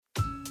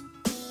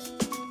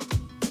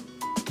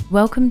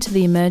Welcome to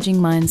the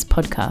Emerging Minds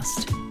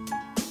podcast.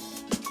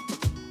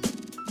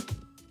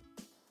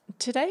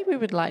 Today we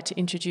would like to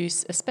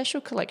introduce a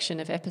special collection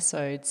of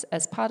episodes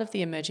as part of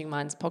the Emerging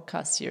Minds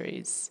podcast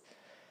series.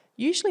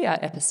 Usually our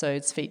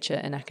episodes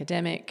feature an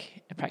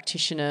academic, a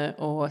practitioner,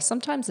 or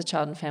sometimes a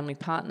child and family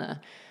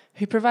partner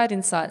who provide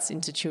insights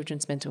into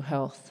children's mental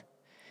health.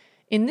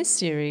 In this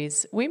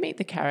series, we meet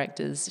the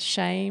characters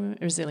Shame,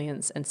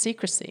 Resilience and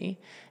Secrecy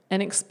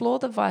and explore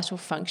the vital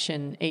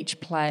function each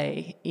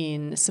play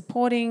in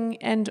supporting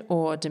and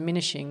or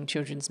diminishing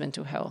children's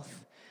mental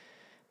health.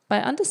 By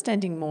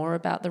understanding more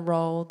about the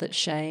role that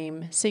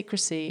shame,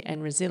 secrecy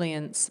and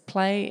resilience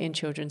play in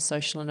children's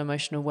social and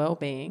emotional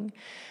well-being,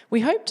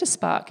 we hope to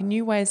spark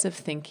new ways of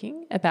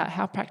thinking about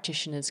how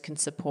practitioners can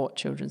support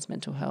children's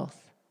mental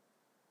health.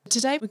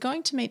 Today we're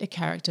going to meet a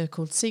character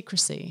called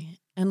Secrecy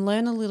and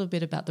learn a little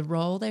bit about the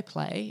role they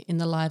play in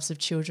the lives of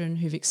children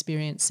who've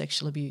experienced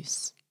sexual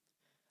abuse.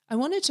 I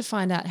wanted to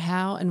find out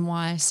how and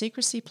why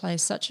secrecy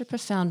plays such a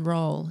profound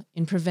role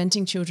in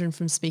preventing children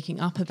from speaking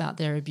up about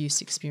their abuse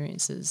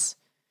experiences.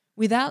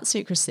 Without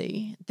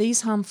secrecy,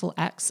 these harmful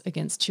acts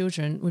against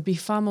children would be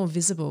far more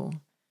visible.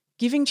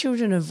 Giving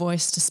children a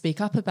voice to speak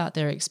up about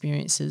their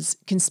experiences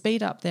can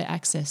speed up their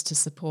access to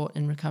support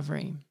and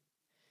recovery.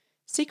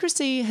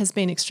 Secrecy has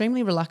been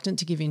extremely reluctant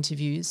to give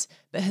interviews,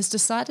 but has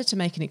decided to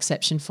make an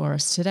exception for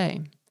us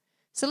today.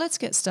 So let's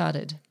get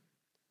started.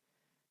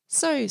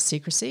 So,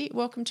 Secrecy,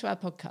 welcome to our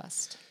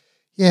podcast.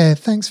 Yeah,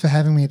 thanks for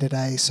having me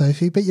today,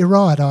 Sophie. But you're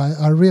right,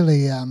 I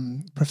really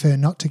prefer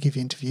not to give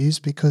interviews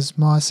because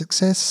my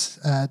success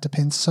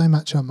depends so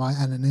much on my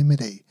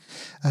anonymity.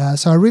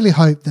 So I really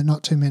hope that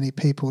not too many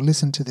people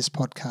listen to this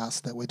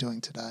podcast that we're doing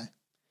today.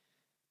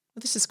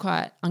 Well, this is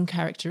quite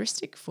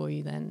uncharacteristic for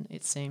you then,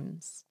 it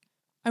seems.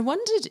 I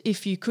wondered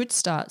if you could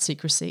start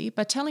Secrecy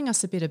by telling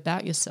us a bit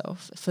about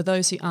yourself for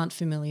those who aren't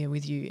familiar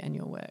with you and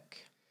your work.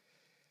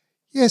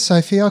 Yeah,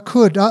 Sophie, I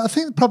could. I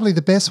think probably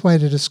the best way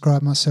to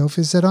describe myself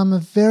is that I'm a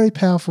very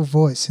powerful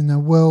voice in a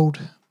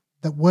world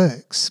that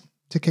works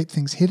to keep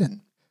things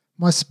hidden.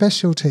 My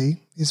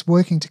specialty is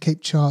working to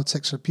keep child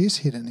sexual abuse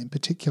hidden in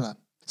particular.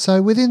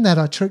 So within that,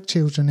 I trick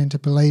children into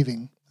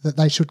believing that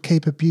they should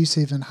keep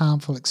abusive and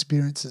harmful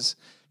experiences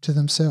to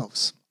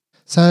themselves.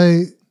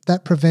 So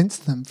that prevents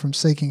them from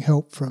seeking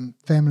help from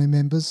family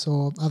members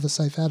or other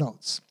safe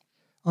adults.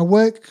 I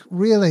work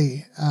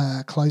really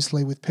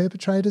closely with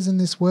perpetrators in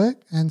this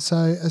work, and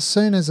so as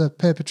soon as a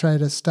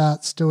perpetrator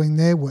starts doing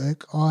their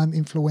work, I'm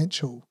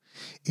influential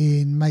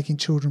in making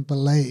children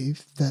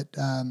believe that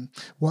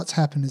what's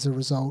happened is a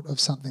result of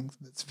something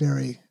that's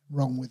very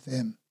wrong with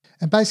them,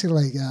 and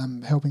basically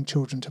helping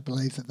children to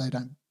believe that they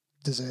don't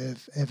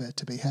deserve ever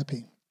to be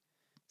happy.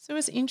 So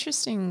it's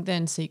interesting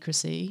then,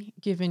 Secrecy,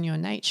 given your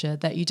nature,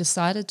 that you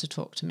decided to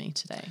talk to me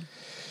today.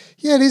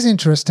 Yeah, it is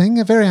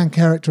interesting, very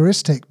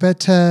uncharacteristic,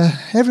 but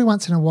every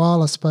once in a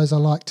while I suppose I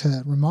like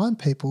to remind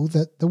people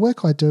that the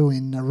work I do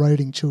in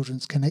eroding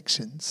children's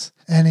connections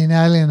and in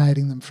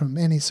alienating them from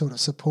any sort of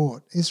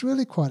support is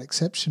really quite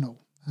exceptional.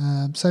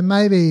 So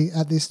maybe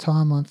at this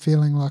time I'm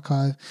feeling like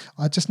I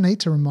just need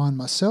to remind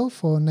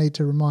myself or need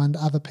to remind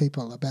other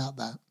people about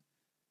that.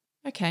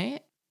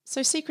 Okay,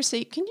 so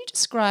Secrecy, can you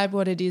describe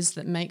what it is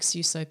that makes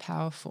you so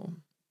powerful?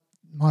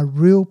 My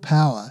real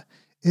power,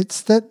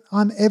 it's that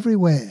I'm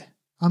everywhere.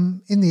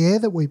 I'm in the air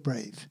that we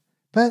breathe,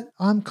 but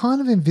I'm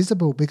kind of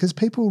invisible because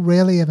people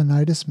rarely ever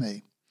notice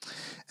me.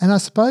 And I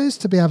suppose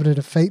to be able to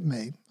defeat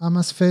me, I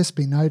must first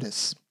be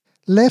noticed.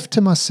 Left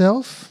to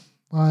myself,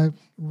 I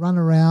run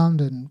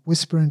around and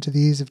whisper into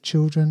the ears of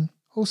children,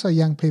 also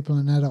young people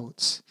and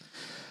adults.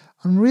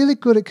 I'm really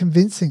good at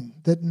convincing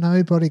that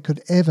nobody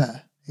could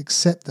ever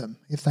accept them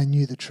if they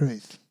knew the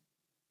truth.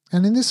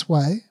 And in this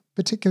way,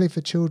 particularly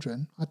for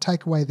children, I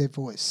take away their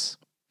voice.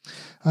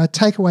 I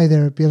take away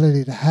their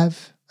ability to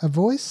have a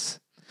voice,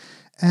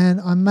 and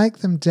I make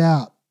them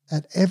doubt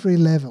at every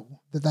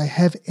level that they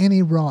have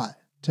any right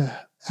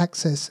to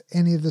access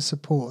any of the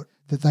support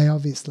that they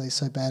obviously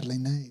so badly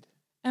need.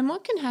 And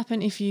what can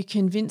happen if you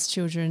convince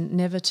children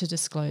never to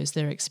disclose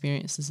their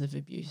experiences of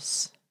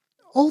abuse?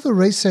 All the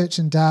research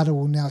and data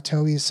will now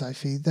tell you,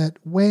 Sophie, that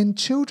when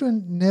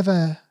children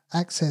never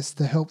access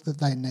the help that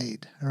they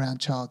need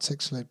around child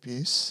sexual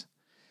abuse,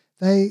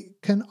 they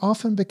can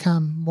often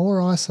become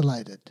more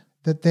isolated,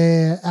 that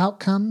their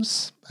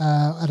outcomes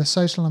at a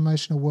social and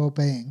emotional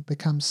well-being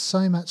becomes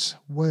so much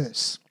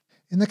worse.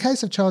 In the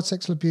case of child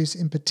sexual abuse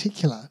in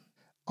particular,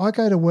 I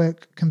go to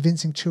work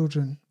convincing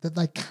children that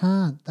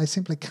they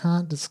simply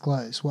can't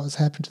disclose what has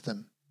happened to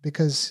them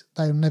because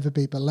they'll never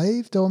be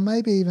believed, or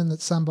maybe even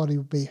that somebody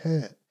will be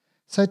hurt.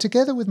 So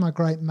together with my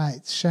great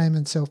mates, Shame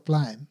and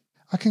Self-Blame,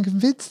 I can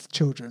convince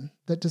children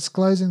that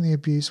disclosing the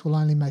abuse will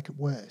only make it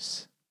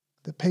worse,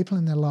 that people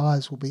in their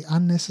lives will be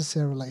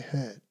unnecessarily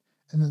hurt,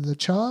 and that the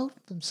child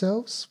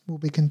themselves will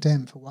be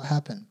condemned for what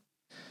happened.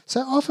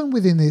 So often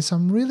within this,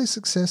 I'm really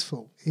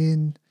successful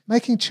in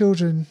making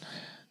children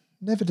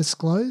never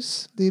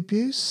disclose the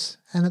abuse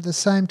and at the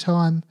same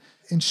time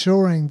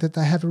ensuring that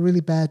they have a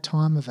really bad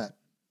time of it,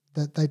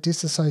 that they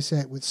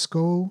disassociate with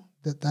school,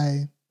 that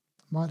they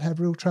might have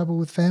real trouble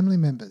with family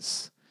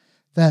members,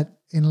 that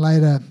in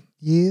later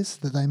years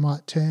that they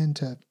might turn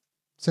to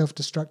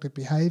self-destructive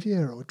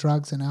behaviour or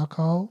drugs and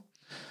alcohol,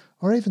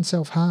 or even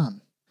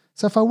self-harm.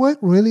 So if I work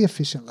really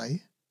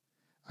efficiently,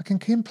 I can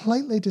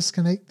completely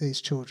disconnect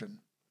these children.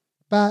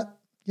 But,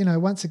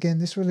 once again,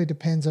 this really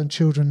depends on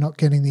children not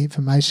getting the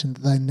information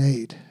that they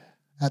need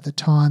at the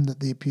time that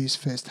the abuse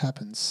first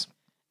happens.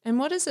 And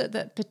what is it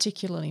that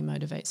particularly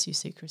motivates you,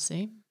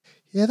 Secrecy?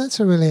 Yeah, that's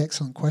a really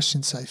excellent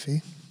question,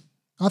 Sophie.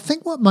 I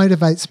think what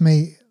motivates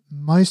me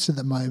most at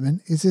the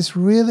moment is this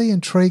really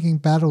intriguing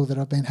battle that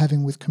I've been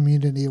having with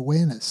community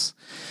awareness,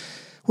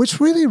 which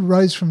really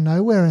rose from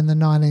nowhere in the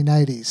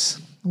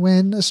 1980s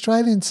when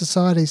Australian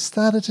society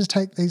started to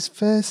take these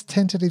first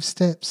tentative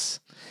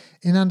steps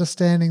in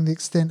understanding the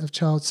extent of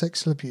child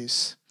sexual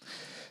abuse.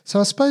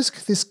 So I suppose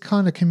this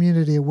kind of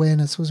community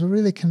awareness was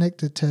really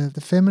connected to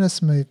the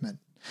feminist movement,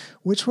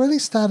 which really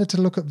started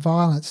to look at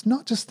violence,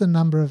 not just the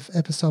number of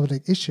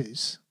episodic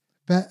issues,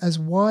 but as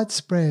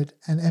widespread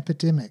and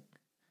epidemic,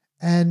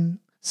 and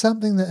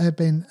something that had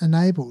been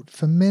enabled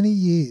for many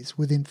years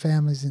within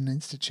families and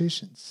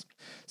institutions.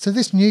 So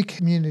this new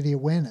community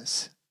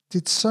awareness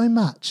did so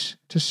much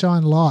to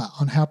shine light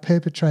on how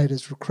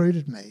perpetrators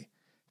recruited me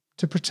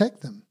to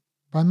protect them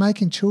by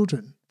making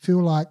children feel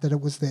like that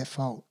it was their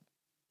fault.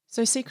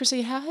 So,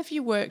 Secrecy, how have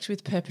you worked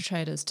with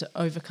perpetrators to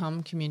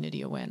overcome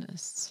community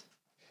awareness?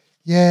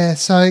 Yeah,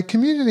 so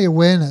community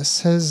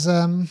awareness has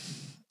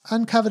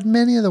uncovered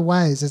many of the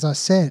ways, as I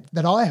said,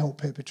 that I help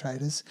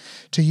perpetrators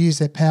to use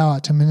their power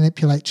to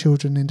manipulate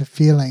children into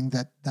feeling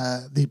that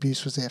the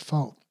abuse was their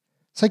fault.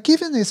 So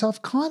given this,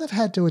 I've kind of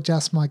had to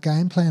adjust my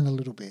game plan a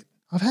little bit.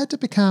 I've had to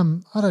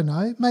become,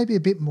 maybe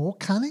a bit more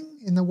cunning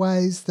in the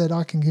ways that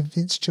I can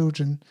convince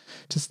children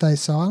to stay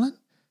silent.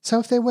 So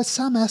if there were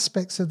some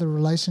aspects of the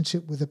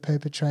relationship with the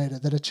perpetrator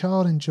that a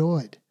child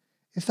enjoyed,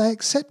 if they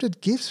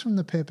accepted gifts from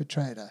the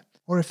perpetrator,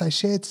 or if they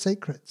shared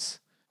secrets,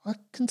 I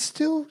can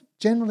still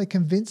generally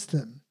convince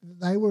them that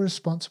they were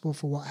responsible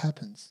for what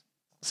happens.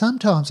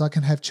 Sometimes I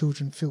can have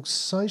children feel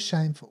so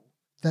shameful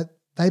that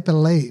they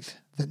believe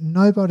that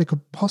nobody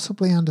could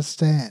possibly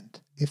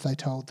understand if they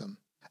told them.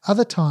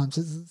 Other times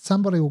it's that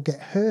somebody will get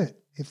hurt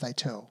if they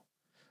tell,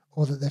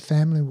 or that their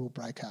family will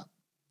break up.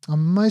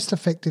 I'm most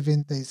effective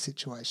in these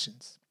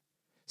situations.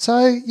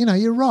 So,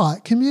 you're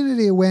right,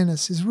 community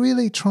awareness is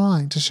really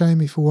trying to show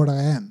me for what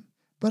I am,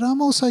 but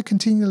I'm also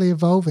continually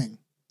evolving.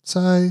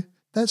 So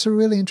that's a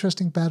really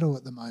interesting battle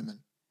at the moment.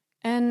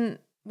 And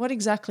what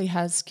exactly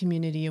has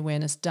community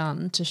awareness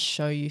done to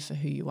show you for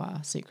who you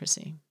are,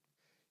 Secrecy?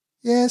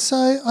 Yeah,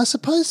 so I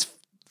suppose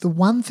the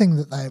one thing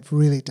that they've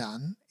really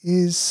done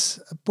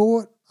is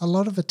brought a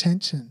lot of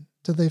attention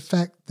to the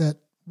fact that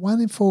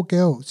 1 in 4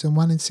 girls and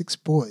 1 in 6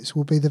 boys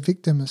will be the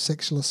victim of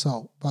sexual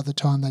assault by the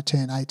time they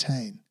turn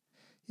 18.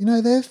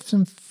 There's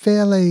some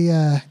fairly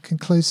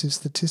conclusive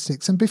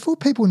statistics. And before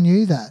people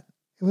knew that,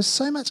 it was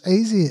so much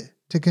easier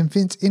to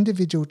convince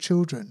individual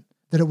children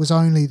that it was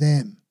only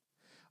them.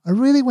 I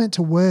really went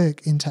to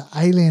work into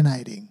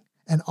alienating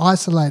and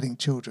isolating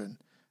children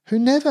who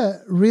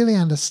never really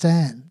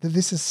understand that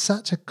this is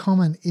such a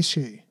common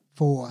issue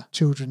for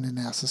children in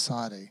our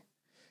society.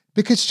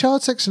 Because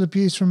child sexual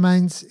abuse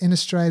remains in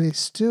Australia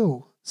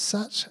still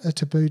such a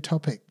taboo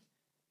topic.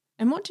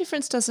 And what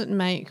difference does it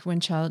make when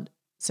child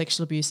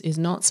sexual abuse is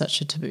not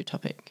such a taboo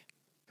topic?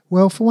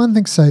 Well, for one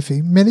thing,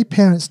 Sophie, many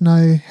parents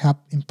know how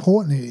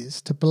important it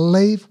is to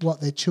believe what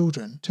their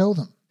children tell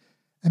them.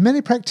 And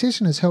many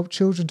practitioners help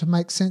children to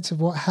make sense of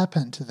what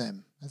happened to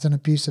them as an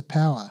abuse of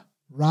power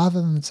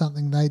rather than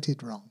something they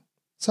did wrong.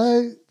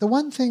 So the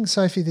one thing,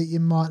 Sophie, that you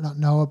might not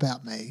know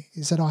about me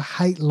is that I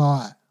hate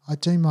light. I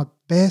do my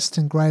best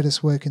and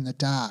greatest work in the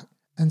dark.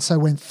 And so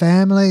when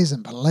families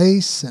and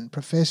police and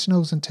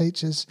professionals and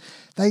teachers,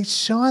 they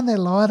shine their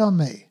light on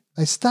me,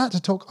 they start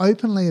to talk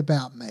openly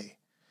about me.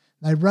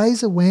 They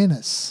raise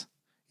awareness,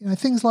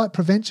 things like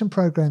prevention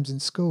programs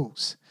in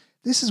schools.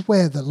 This is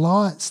where the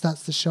light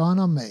starts to shine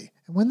on me.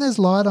 And when there's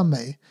light on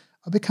me,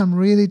 I become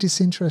really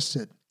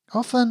disinterested.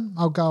 Often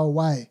I'll go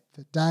away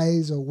for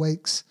days or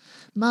weeks,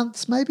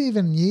 months, maybe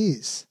even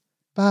years.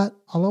 But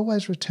I'll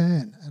always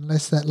return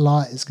unless that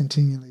light is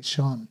continually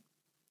shone.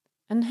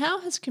 And how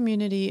has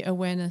community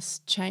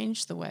awareness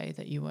changed the way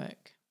that you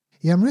work?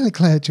 Yeah, I'm really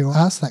glad you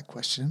asked that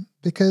question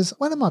because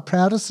one of my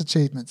proudest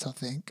achievements, I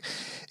think,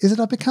 is that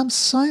I've become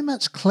so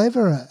much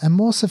cleverer and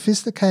more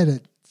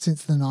sophisticated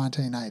since the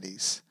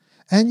 1980s.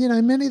 And,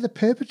 many of the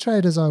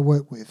perpetrators I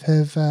work with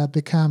have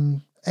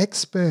become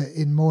expert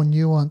in more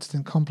nuanced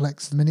and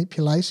complex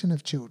manipulation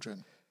of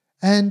children.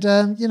 And,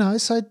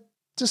 so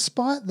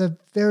despite the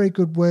very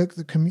good work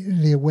that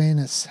community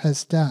awareness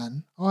has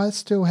done, I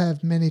still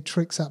have many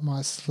tricks up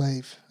my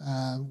sleeve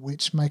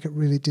which make it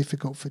really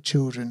difficult for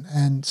children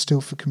and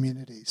still for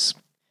communities.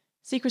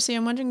 Secrecy,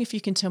 I'm wondering if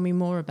you can tell me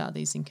more about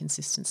these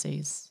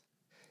inconsistencies.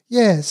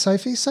 Yeah,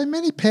 Sophie. So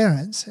many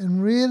parents,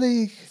 and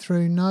really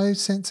through no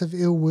sense of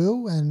ill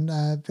will and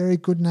very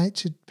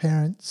good-natured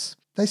parents,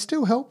 they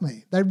still help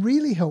me. They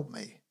really help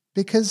me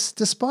because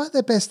despite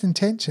their best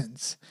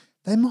intentions,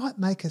 they might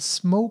make a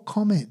small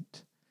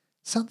comment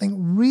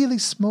something really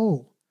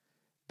small,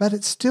 but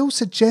it still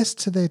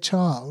suggests to their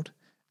child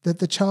that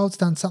the child's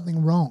done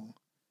something wrong,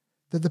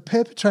 that the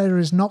perpetrator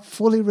is not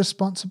fully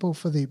responsible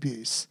for the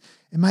abuse.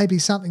 It may be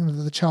something that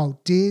the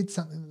child did,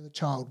 something that the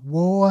child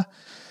wore,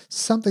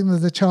 something that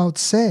the child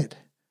said,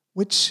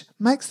 which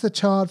makes the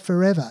child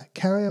forever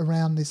carry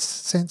around this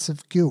sense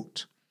of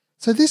guilt.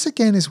 So this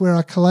again is where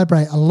I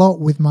collaborate a lot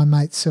with my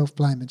mates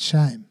self-blame and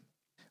shame.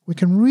 We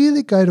can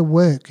really go to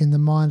work in the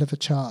mind of a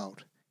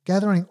child,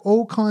 gathering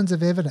all kinds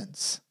of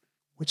evidence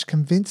which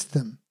convince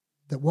them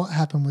that what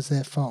happened was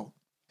their fault.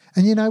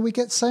 And we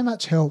get so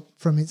much help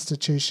from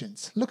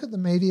institutions. Look at the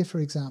media, for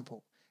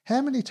example.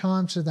 How many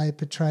times do they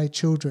portray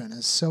children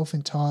as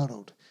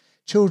self-entitled,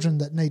 children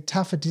that need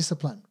tougher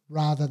discipline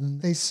rather than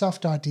these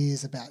soft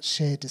ideas about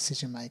shared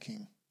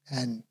decision-making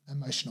and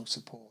emotional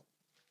support?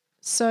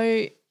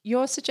 So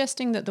you're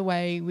suggesting that the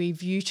way we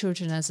view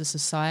children as a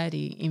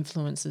society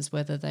influences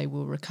whether they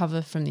will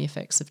recover from the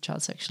effects of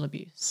child sexual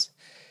abuse?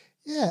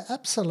 Yeah,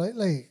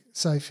 absolutely,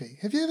 Sophie.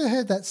 Have you ever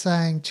heard that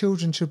saying,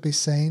 children should be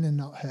seen and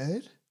not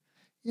heard?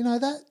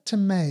 That to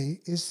me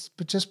is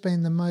just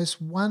been the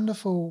most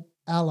wonderful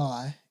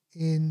ally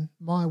in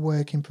my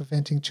work in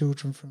preventing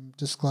children from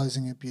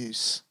disclosing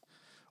abuse,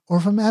 or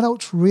from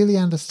adults really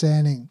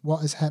understanding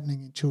what is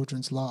happening in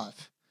children's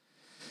life.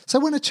 So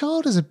when a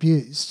child is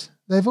abused,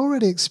 they've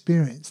already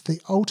experienced the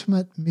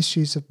ultimate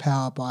misuse of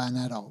power by an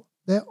adult.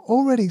 They're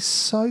already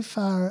so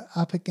far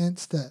up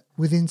against it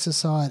within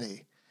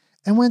society.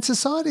 And when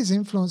society is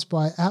influenced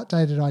by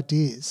outdated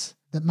ideas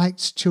that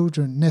makes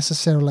children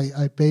necessarily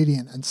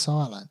obedient and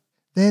silent,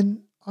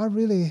 then I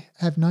really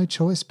have no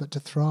choice but to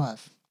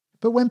thrive.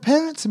 But when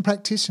parents and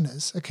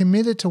practitioners are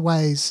committed to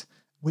ways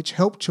which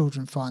help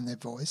children find their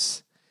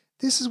voice,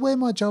 this is where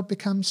my job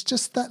becomes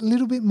just that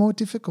little bit more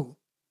difficult.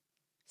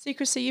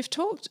 Secrecy, you've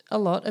talked a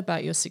lot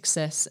about your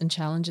success and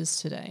challenges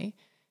today.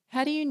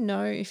 How do you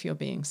know if you're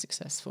being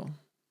successful?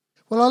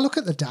 Well, I look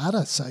at the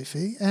data,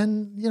 Sophie,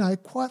 and,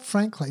 quite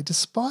frankly,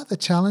 despite the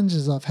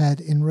challenges I've had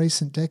in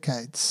recent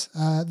decades,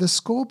 the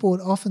scoreboard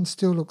often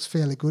still looks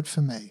fairly good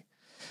for me.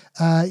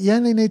 You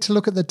only need to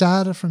look at the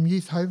data from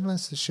youth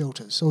homelessness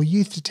shelters or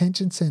youth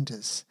detention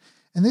centres,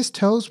 and this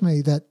tells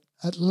me that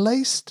at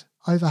least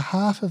over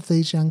half of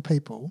these young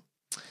people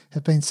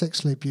have been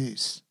sexually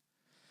abused.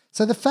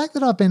 So the fact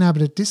that I've been able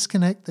to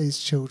disconnect these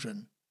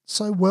children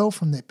so well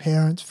from their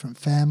parents, from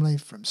family,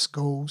 from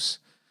schools,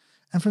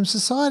 and from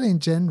society in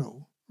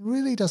general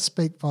really does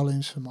speak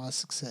volumes for my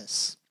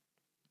success.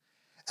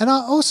 And I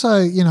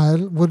also,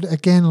 would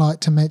again like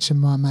to mention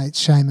my mates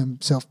Shame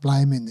and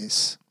Self-Blame in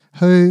this,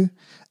 who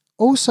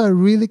also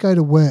really go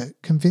to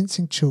work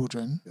convincing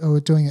children who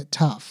are doing it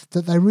tough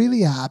that they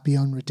really are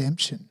beyond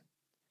redemption.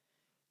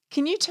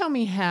 Can you tell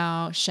me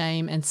how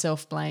shame and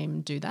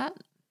self-blame do that?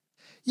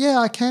 Yeah,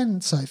 I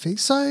can, Sophie.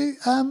 So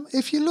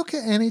if you look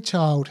at any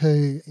child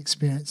who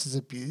experiences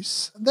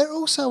abuse, they're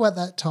also at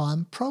that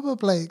time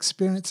probably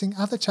experiencing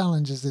other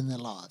challenges in their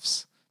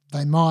lives.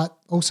 They might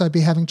also be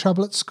having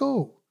trouble at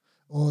school,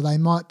 or they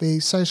might be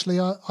socially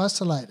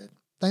isolated.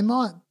 They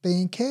might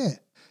be in care.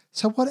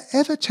 So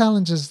whatever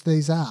challenges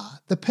these are,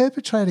 the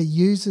perpetrator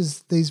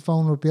uses these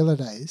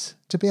vulnerabilities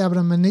to be able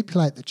to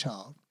manipulate the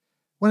child.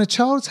 When a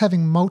child's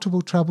having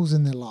multiple troubles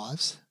in their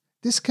lives,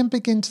 this can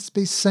begin to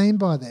be seen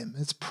by them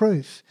as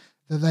proof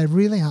that they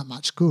really aren't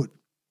much good.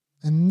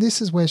 And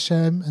this is where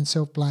shame and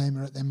self-blame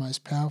are at their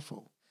most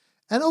powerful.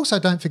 And also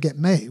don't forget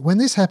me. When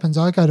this happens,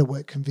 I go to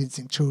work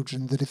convincing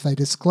children that if they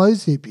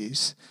disclose the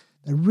abuse,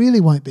 they really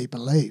won't be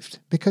believed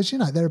because,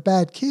 they're a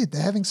bad kid.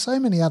 They're having so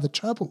many other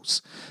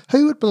troubles.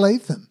 Who would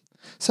believe them?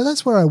 So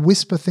that's where I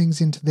whisper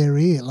things into their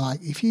ear like,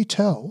 if you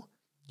tell,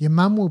 your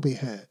mum will be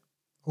hurt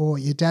or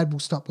your dad will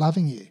stop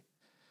loving you.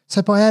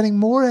 So by adding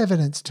more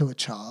evidence to a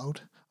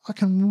child, I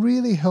can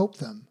really help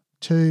them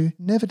to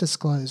never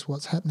disclose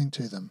what's happening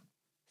to them.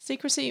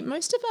 Secrecy,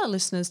 most of our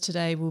listeners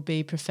today will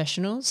be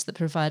professionals that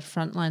provide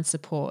frontline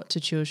support to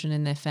children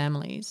and their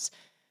families.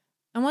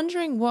 I'm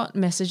wondering what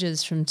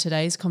messages from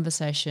today's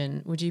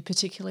conversation would you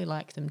particularly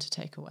like them to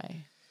take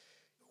away?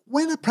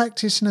 When a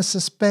practitioner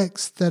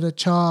suspects that a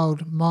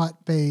child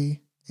might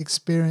be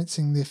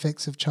experiencing the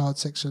effects of child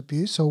sexual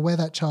abuse or where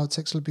that child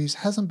sexual abuse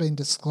hasn't been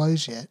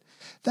disclosed yet,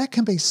 that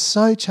can be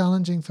so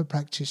challenging for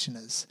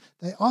practitioners.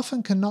 They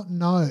often cannot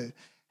know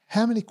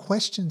how many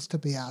questions to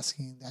be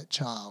asking that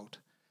child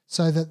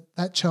so that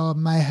that child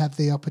may have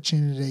the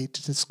opportunity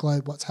to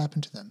disclose what's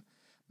happened to them.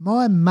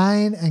 My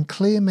main and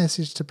clear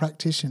message to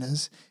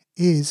practitioners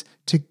is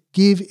to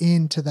give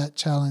in to that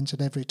challenge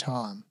at every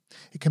time.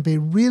 It can be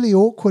really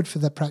awkward for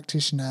the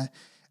practitioner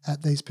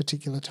at these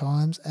particular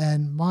times,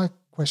 and my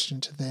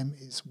question to them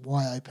is,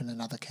 why open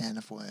another can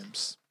of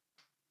worms?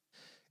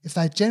 If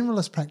they're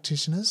generalist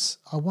practitioners,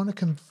 I want to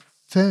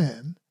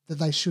confirm that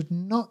they should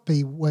not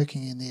be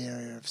working in the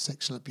area of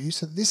sexual abuse,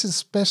 that this is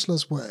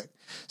specialist work.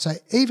 So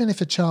even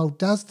if a child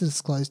does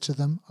disclose to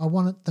them, I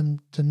want them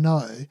to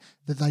know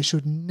that they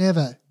should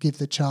never give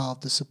the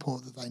child the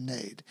support that they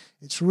need.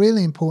 It's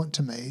really important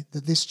to me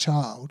that this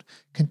child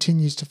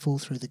continues to fall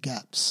through the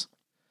gaps.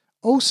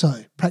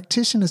 Also,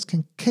 practitioners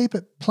can keep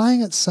it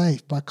playing it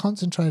safe by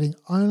concentrating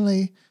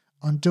only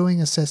on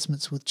doing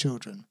assessments with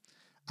children.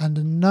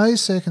 Under no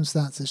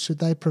circumstances should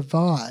they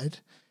provide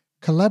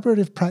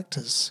collaborative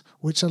practice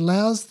which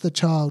allows the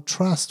child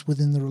trust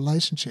within the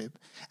relationship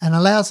and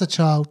allows the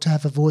child to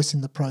have a voice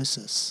in the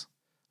process.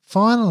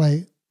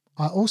 Finally,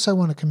 I also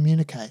want to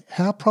communicate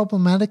how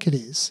problematic it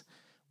is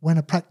when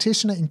a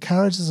practitioner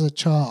encourages a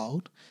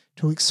child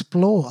to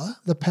explore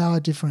the power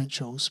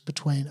differentials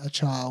between a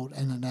child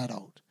and an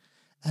adult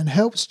and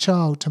helps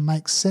child to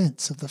make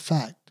sense of the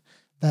fact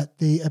that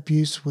the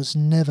abuse was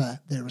never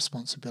their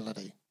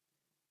responsibility.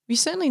 You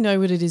certainly know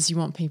what it is you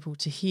want people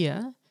to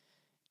hear.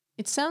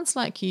 It sounds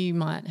like you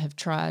might have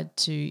tried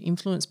to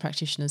influence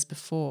practitioners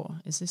before.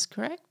 Is this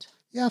correct?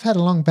 Yeah, I've had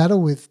a long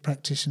battle with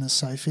practitioners,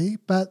 Sophie,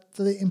 but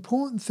the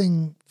important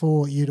thing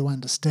for you to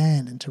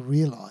understand and to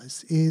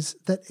realise is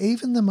that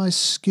even the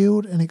most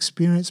skilled and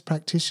experienced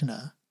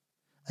practitioner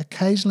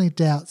occasionally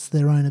doubts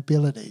their own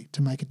ability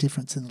to make a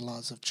difference in the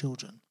lives of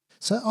children.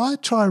 So I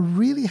try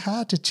really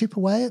hard to chip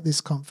away at this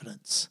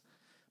confidence.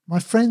 My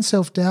friend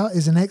self-doubt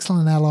is an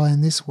excellent ally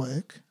in this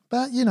work,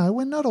 but,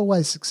 we're not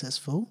always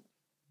successful.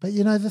 But,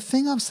 the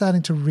thing I'm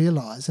starting to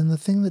realise and the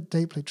thing that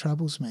deeply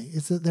troubles me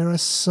is that there are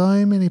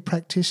so many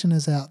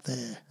practitioners out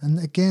there, and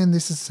again,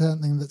 this is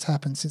something that's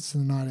happened since the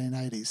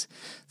 1980s,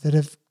 that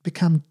have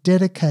become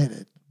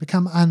dedicated,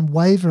 become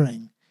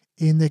unwavering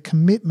in their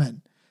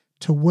commitment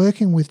to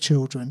working with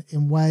children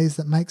in ways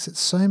that makes it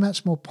so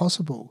much more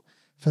possible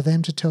for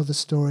them to tell the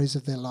stories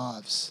of their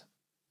lives.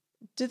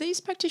 Do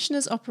these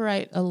practitioners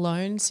operate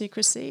alone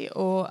secrecy,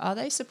 or are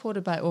they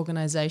supported by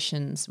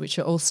organisations which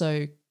are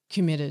also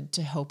committed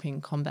to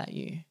helping combat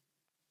you?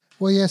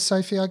 Well, yes,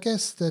 Sophie, I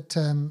guess that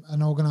an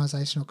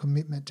organisational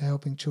commitment to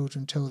helping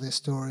children tell their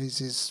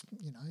stories is,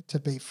 to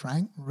be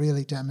frank,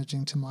 really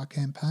damaging to my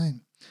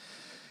campaign.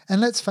 And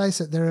let's face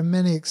it, there are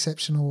many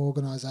exceptional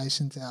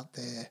organisations out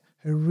there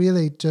who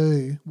really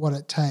do what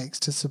it takes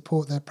to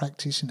support their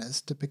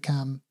practitioners to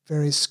become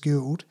very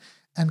skilled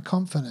and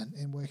confident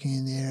in working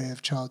in the area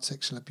of child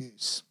sexual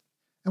abuse.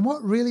 And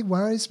what really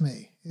worries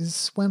me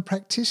is when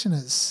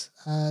practitioners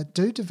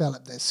do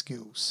develop their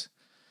skills,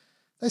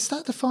 they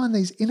start to find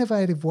these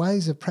innovative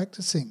ways of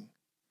practicing,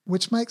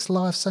 which makes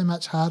life so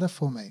much harder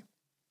for me.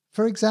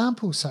 For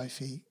example,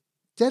 Sophie,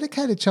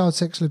 dedicated child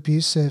sexual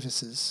abuse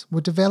services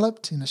were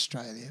developed in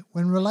Australia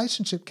when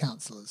relationship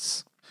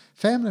counsellors,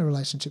 family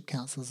relationship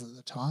counsellors at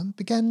the time,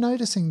 began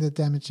noticing the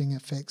damaging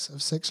effects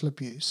of sexual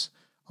abuse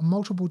on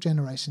multiple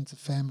generations of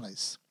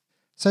families.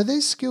 So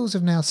these skills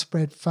have now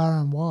spread far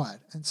and wide,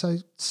 and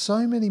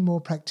so many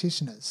more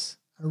practitioners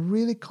are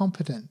really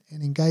competent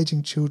in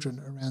engaging children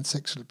around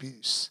sexual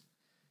abuse,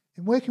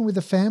 in working with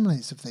the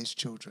families of these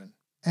children,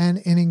 and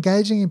in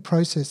engaging in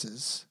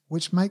processes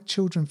which make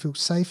children feel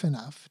safe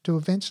enough to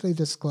eventually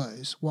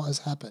disclose what has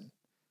happened.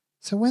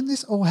 So when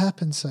this all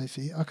happens,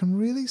 Sophie, I can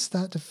really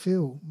start to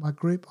feel my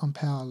grip on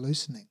power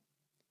loosening.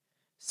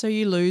 So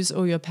you lose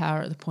all your power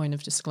at the point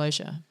of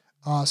disclosure?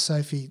 Oh,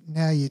 Sophie,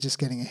 now you're just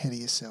getting ahead of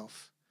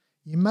yourself.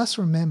 You must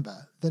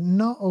remember that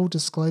not all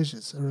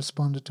disclosures are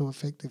responded to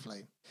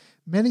effectively.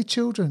 Many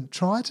children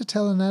try to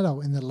tell an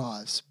adult in their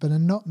lives but are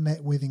not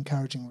met with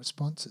encouraging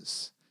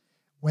responses.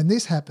 When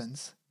this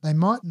happens, they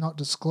might not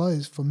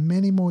disclose for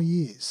many more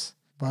years,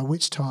 by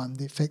which time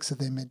the effects of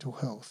their mental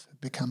health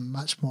have become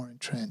much more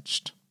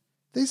entrenched.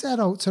 These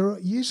adults are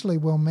usually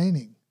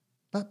well-meaning,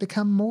 but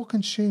become more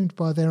consumed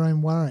by their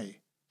own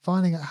worry,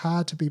 finding it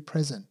hard to be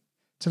present,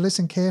 to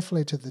listen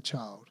carefully to the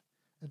child,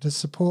 and to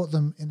support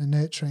them in a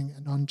nurturing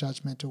and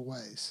non-judgmental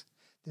ways.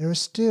 There are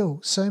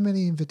still so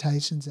many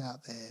invitations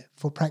out there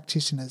for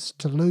practitioners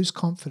to lose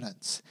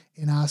confidence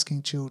in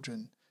asking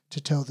children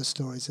to tell the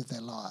stories of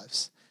their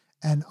lives.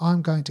 And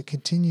I'm going to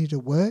continue to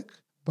work,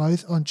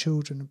 both on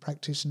children and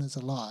practitioners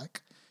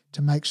alike,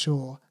 to make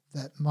sure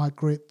that my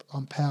grip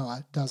on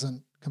power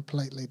doesn't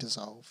completely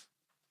dissolve.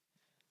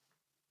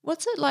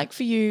 What's it like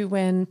for you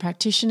when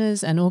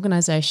practitioners and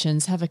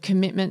organisations have a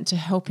commitment to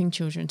helping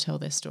children tell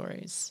their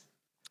stories?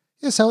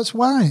 Yeah, so it's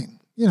worrying.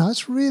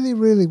 It's really,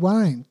 really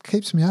worrying. It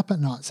keeps me up at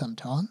night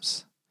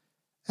sometimes.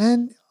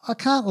 And I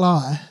can't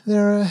lie,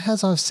 there are,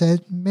 as I've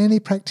said, many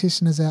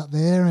practitioners out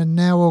there and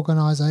now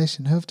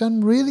organisations who have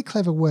done really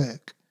clever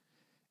work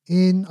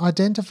in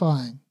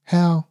identifying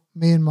how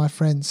me and my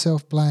friends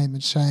self-blame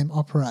and shame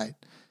operate.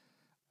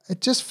 It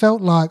just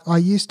felt like I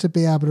used to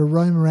be able to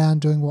roam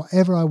around doing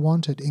whatever I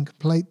wanted in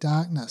complete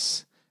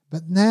darkness.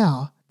 But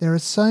now there are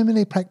so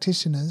many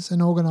practitioners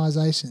and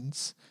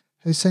organisations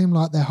who seem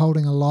like they're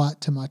holding a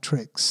light to my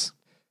tricks.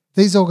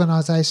 These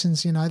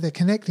organisations, they're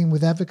connecting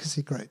with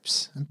advocacy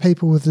groups and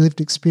people with lived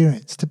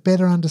experience to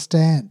better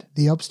understand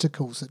the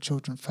obstacles that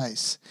children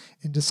face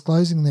in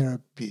disclosing their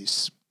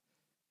abuse.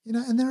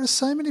 And there are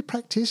so many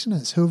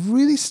practitioners who have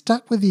really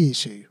stuck with the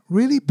issue,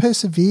 really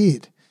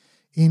persevered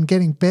in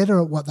getting better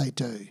at what they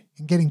do,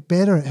 in getting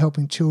better at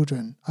helping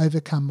children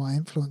overcome my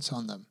influence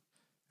on them.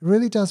 It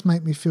really does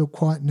make me feel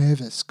quite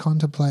nervous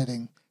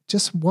contemplating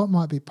just what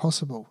might be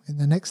possible in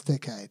the next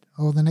decade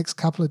or the next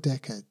couple of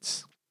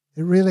decades. It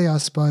it really, I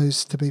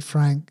suppose, to be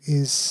frank,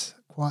 is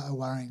quite a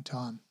worrying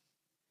time.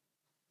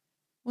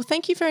 Well,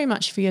 thank you very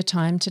much for your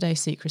time today,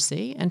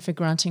 Secrecy, and for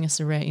granting us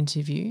a rare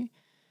interview.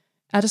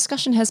 Our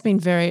discussion has been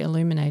very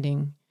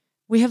illuminating.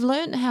 We have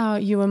learned how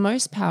you are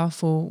most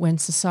powerful when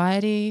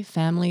society,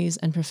 families,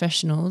 and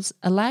professionals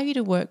allow you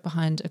to work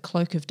behind a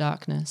cloak of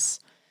darkness,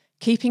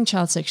 keeping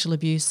child sexual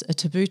abuse a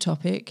taboo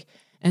topic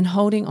and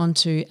holding on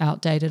to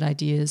outdated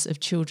ideas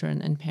of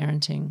children and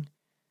parenting.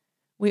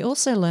 We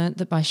also learnt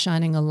that by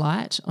shining a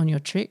light on your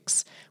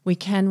tricks, we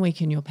can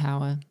weaken your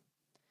power.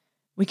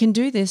 We can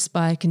do this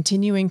by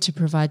continuing to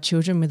provide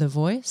children with a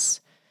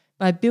voice,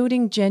 by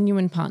building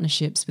genuine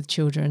partnerships with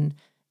children,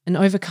 and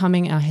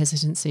overcoming our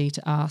hesitancy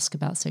to ask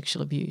about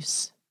sexual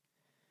abuse.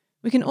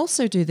 We can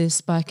also do this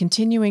by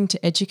continuing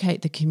to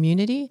educate the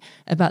community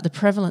about the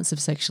prevalence of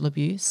sexual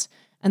abuse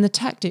and the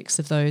tactics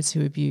of those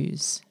who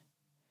abuse.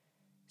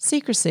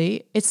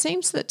 Secrecy, it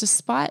seems that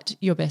despite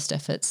your best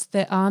efforts,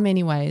 there are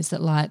many ways that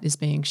light is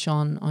being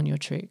shone on your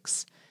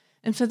tricks.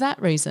 And for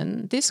that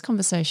reason, this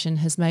conversation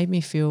has made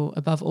me feel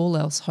above all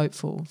else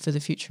hopeful for the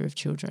future of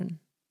children.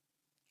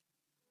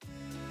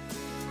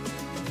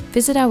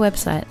 Visit our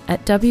website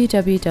at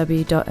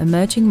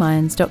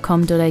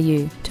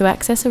www.emergingminds.com.au to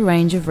access a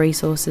range of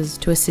resources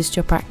to assist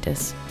your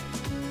practice.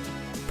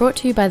 Brought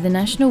to you by the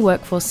National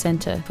Workforce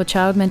Centre for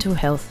Child Mental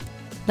Health,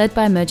 led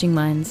by Emerging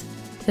Minds.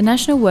 The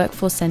National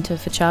Workforce Centre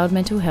for Child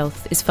Mental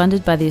Health is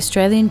funded by the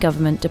Australian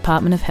Government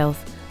Department of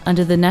Health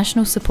under the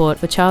National Support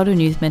for Child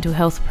and Youth Mental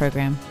Health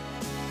Program.